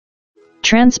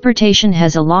Transportation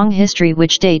has a long history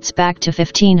which dates back to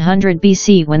 1500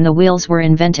 BC when the wheels were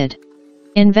invented.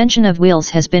 Invention of wheels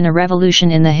has been a revolution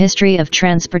in the history of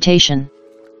transportation.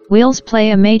 Wheels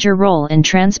play a major role in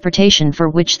transportation for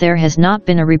which there has not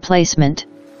been a replacement.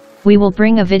 We will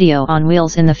bring a video on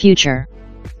wheels in the future.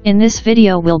 In this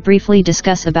video we'll briefly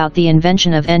discuss about the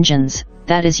invention of engines,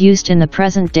 that is used in the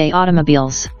present-day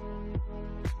automobiles.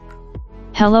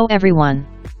 Hello everyone.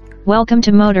 Welcome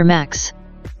to Motor Max.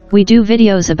 We do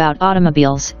videos about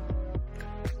automobiles,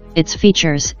 its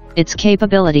features, its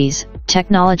capabilities,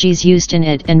 technologies used in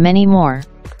it and many more.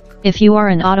 If you are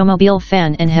an automobile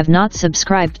fan and have not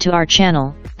subscribed to our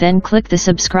channel, then click the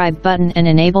subscribe button and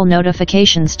enable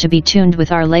notifications to be tuned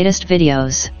with our latest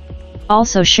videos.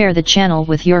 Also share the channel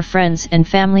with your friends and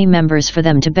family members for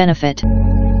them to benefit.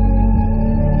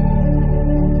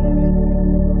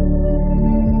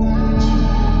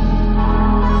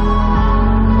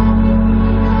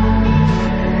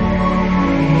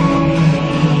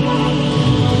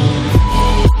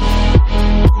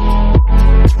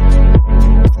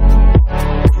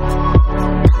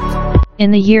 In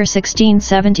the year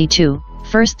 1672,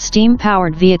 first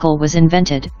steam-powered vehicle was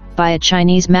invented, by a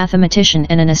Chinese mathematician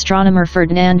and an astronomer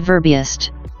Ferdinand Verbiest.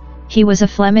 He was a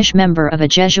Flemish member of a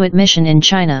Jesuit mission in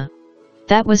China.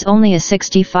 That was only a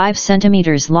 65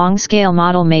 cm long scale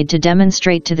model made to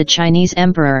demonstrate to the Chinese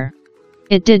emperor.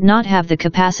 It did not have the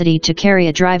capacity to carry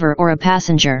a driver or a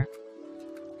passenger.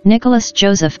 Nicolas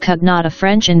Joseph Cugnot, a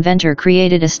French inventor,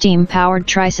 created a steam-powered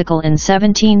tricycle in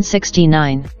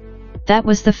 1769. That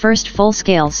was the first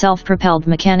full-scale self-propelled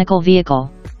mechanical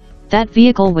vehicle. That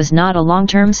vehicle was not a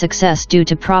long-term success due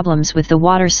to problems with the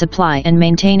water supply and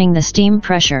maintaining the steam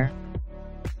pressure.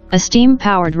 A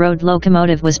steam-powered road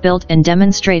locomotive was built and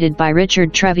demonstrated by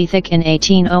Richard Trevithick in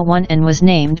 1801 and was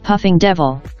named Puffing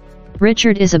Devil.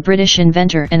 Richard is a British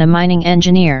inventor and a mining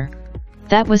engineer.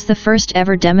 That was the first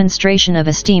ever demonstration of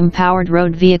a steam-powered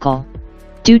road vehicle.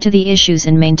 Due to the issues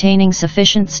in maintaining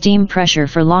sufficient steam pressure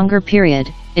for longer period,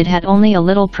 it had only a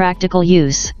little practical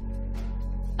use.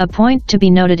 A point to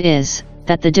be noted is,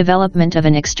 that the development of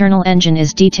an external engine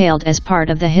is detailed as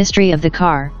part of the history of the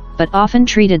car, but often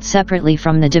treated separately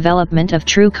from the development of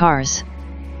true cars.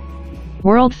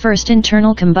 World first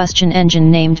internal combustion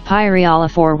engine named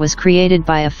Pyréolophore was created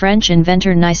by a French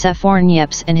inventor Nicephore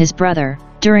Niepce and his brother,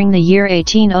 during the year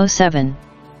 1807.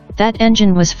 That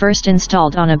engine was first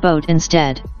installed on a boat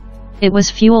instead. It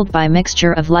was fueled by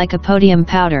mixture of lycopodium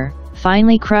powder,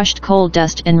 finely crushed coal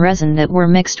dust and resin that were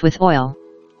mixed with oil.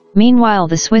 Meanwhile,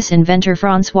 the Swiss inventor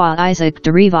François-Isaac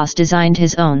de Rivas designed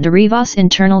his own de Rivas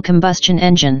internal combustion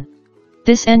engine.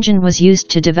 This engine was used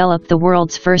to develop the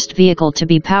world's first vehicle to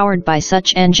be powered by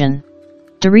such engine.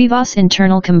 De Rivas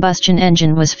internal combustion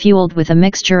engine was fueled with a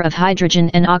mixture of hydrogen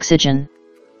and oxygen.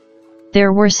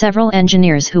 There were several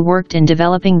engineers who worked in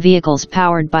developing vehicles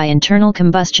powered by internal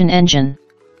combustion engine.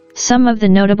 Some of the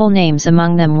notable names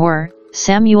among them were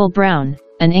Samuel Brown,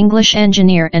 an English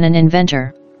engineer and an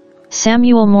inventor;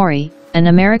 Samuel Morey, an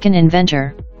American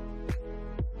inventor;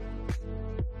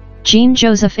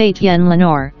 Joseph Etienne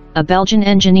Lenoir, a Belgian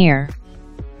engineer.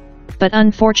 But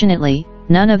unfortunately,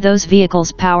 none of those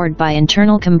vehicles powered by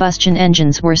internal combustion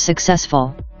engines were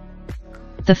successful.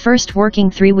 The first working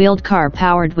three-wheeled car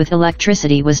powered with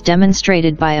electricity was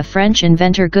demonstrated by a French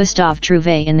inventor Gustave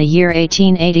Trouve in the year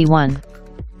 1881.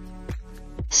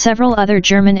 Several other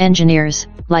German engineers,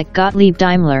 like Gottlieb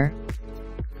Daimler,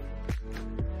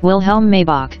 Wilhelm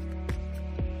Maybach,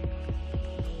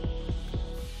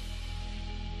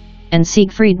 and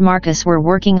Siegfried Marcus were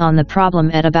working on the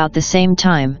problem at about the same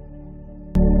time.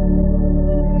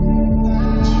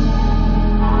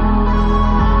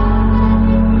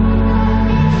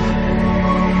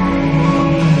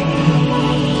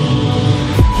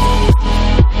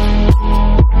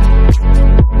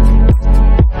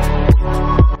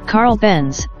 Karl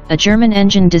Benz, a German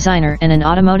engine designer and an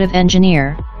automotive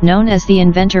engineer, known as the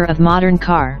inventor of modern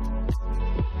car.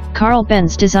 Karl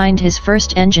Benz designed his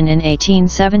first engine in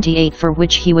 1878, for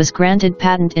which he was granted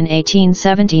patent in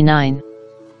 1879.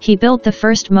 He built the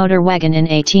first motor wagon in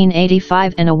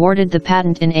 1885 and awarded the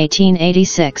patent in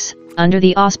 1886, under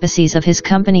the auspices of his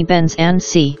company Benz &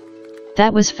 C.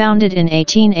 That was founded in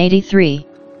 1883.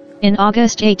 In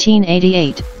August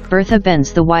 1888, Bertha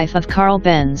Benz, the wife of Karl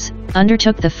Benz,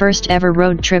 undertook the first ever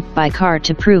road trip by car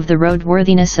to prove the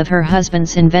roadworthiness of her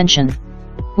husband's invention,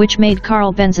 which made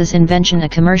Karl Benz's invention a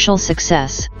commercial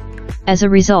success. As a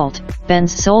result,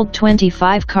 Benz sold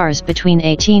 25 cars between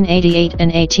 1888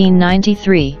 and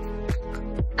 1893.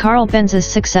 Karl Benz's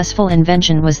successful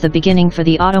invention was the beginning for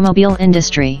the automobile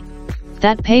industry.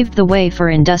 That paved the way for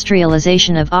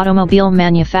industrialization of automobile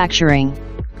manufacturing.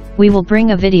 We will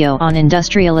bring a video on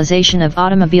industrialization of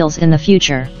automobiles in the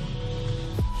future.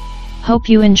 Hope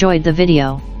you enjoyed the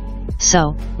video.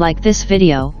 So, like this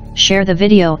video, share the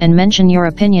video and mention your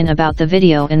opinion about the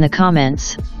video in the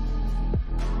comments.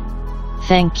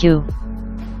 Thank you.